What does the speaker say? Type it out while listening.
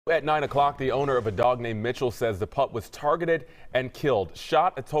At 9 o'clock, the owner of a dog named Mitchell says the pup was targeted and killed,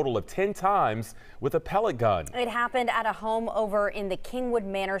 shot a total of 10 times with a pellet gun. It happened at a home over in the Kingwood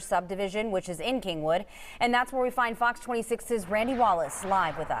Manor subdivision, which is in Kingwood. And that's where we find Fox 26's Randy Wallace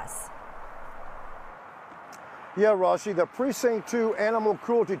live with us. Yeah, Rashi, the Precinct 2 Animal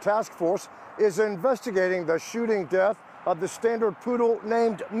Cruelty Task Force is investigating the shooting death of the standard poodle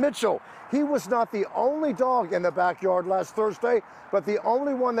named Mitchell. He was not the only dog in the backyard last Thursday, but the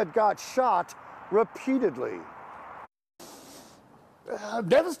only one that got shot repeatedly.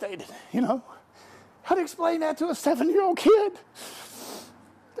 Devastated, you know. How do you explain that to a 7-year-old kid?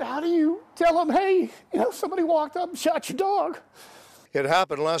 How do you tell them, hey, somebody walked up and shot your dog? It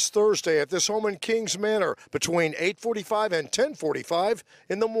happened last Thursday at this home in Kings Manor between 8:45 and 10:45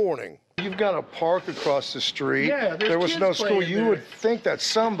 in the morning. You've got a park across the street. Yeah, there was no school. You there. would think that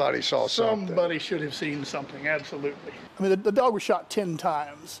somebody saw something. Somebody should have seen something, absolutely. I mean, the dog was shot 10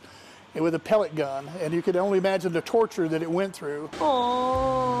 times with a pellet gun, and you could only imagine the torture that it went through.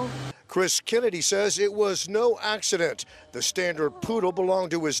 Aww. Chris Kennedy says it was no accident. The standard poodle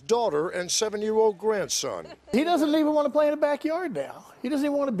belonged to his daughter and 7-year-old grandson. He doesn't even want to play in the backyard now. He doesn't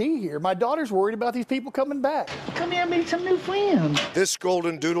even want to be here. My daughter's worried about these people coming back. Come here and meet some new friends. This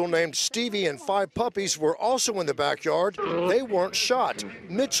golden doodle named Stevie and 5 puppies were also in the backyard. They weren't shot.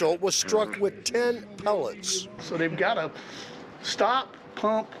 Mitchell was struck with 10 pellets. So they've got to stop,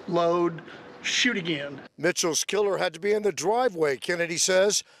 pump, load, shoot again. Mitchell's killer had to be in the driveway, Kennedy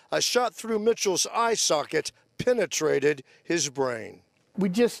says. A shot through Mitchell's eye socket penetrated his brain. We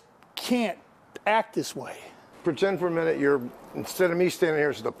just can't act this way. Pretend for a minute instead of me standing here,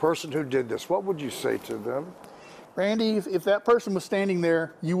 as the person who did this. What would you say to them? Randy, if that person was standing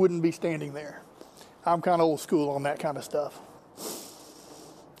there, you wouldn't be standing there. I'm kind of old school on that kind of stuff.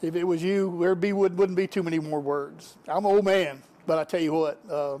 If it was you, there wouldn't be too many more words. I'm an old man, but I tell you what,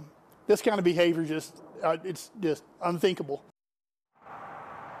 this kind of behavior it's just unthinkable.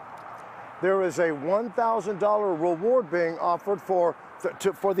 There is a $1,000 reward being offered for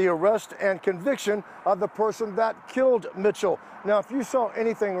the arrest and conviction of the person that killed Mitchell. Now, if you saw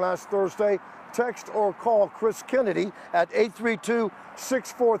anything last Thursday, text or call Chris Kennedy at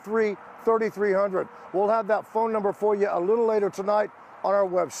 832-643-3300. We'll have that phone number for you a little later tonight on our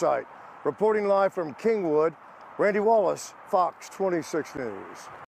website. Reporting live from Kingwood, Randy Wallace, Fox 26 News.